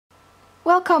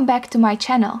Welcome back to my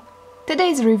channel.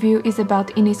 Today's review is about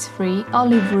Innisfree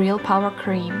Olive Oil Power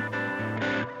Cream.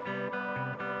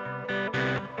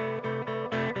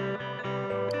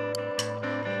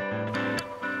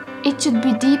 It should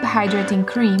be deep hydrating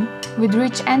cream with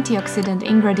rich antioxidant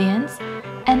ingredients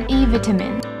and E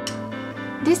vitamin.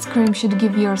 This cream should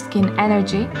give your skin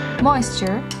energy,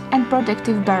 moisture, and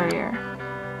protective barrier.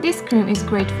 This cream is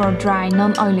great for dry,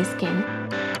 non-oily skin.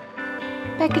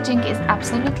 Packaging is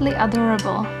absolutely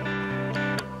adorable.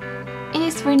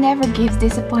 Innisfree never gives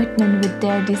disappointment with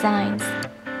their designs.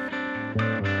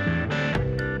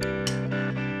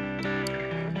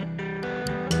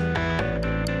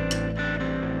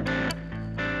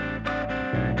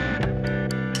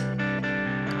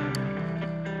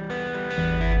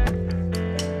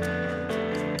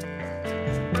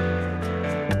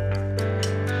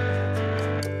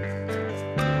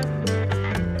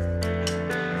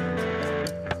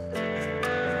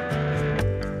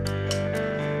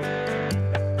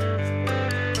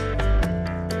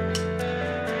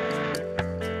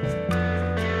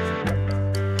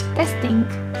 Testing.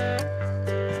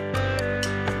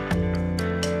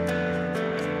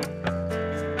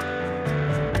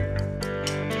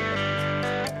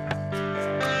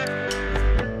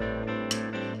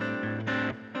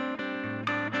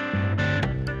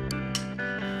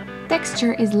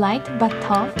 Texture is light but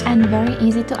tough and very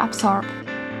easy to absorb.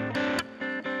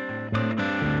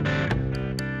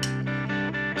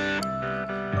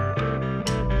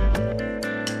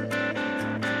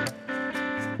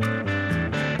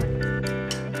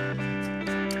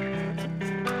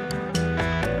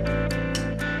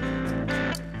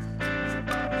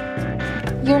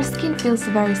 Your skin feels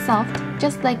very soft,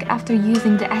 just like after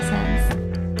using the essence.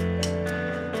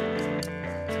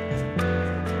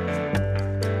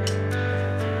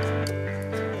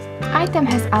 Item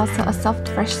has also a soft,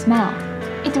 fresh smell.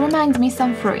 It reminds me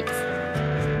some fruits.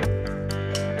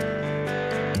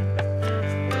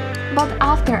 But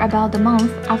after about a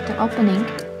month after opening,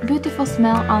 beautiful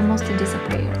smell almost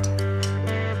disappeared.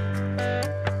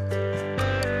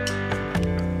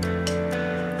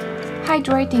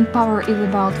 Hydrating power is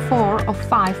about 4 or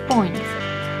 5 points.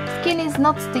 Skin is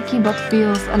not sticky but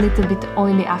feels a little bit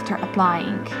oily after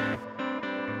applying.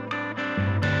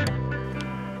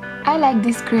 I like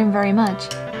this cream very much,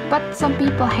 but some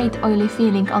people hate oily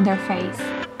feeling on their face.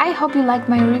 I hope you liked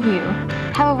my review.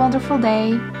 Have a wonderful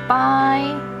day.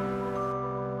 Bye!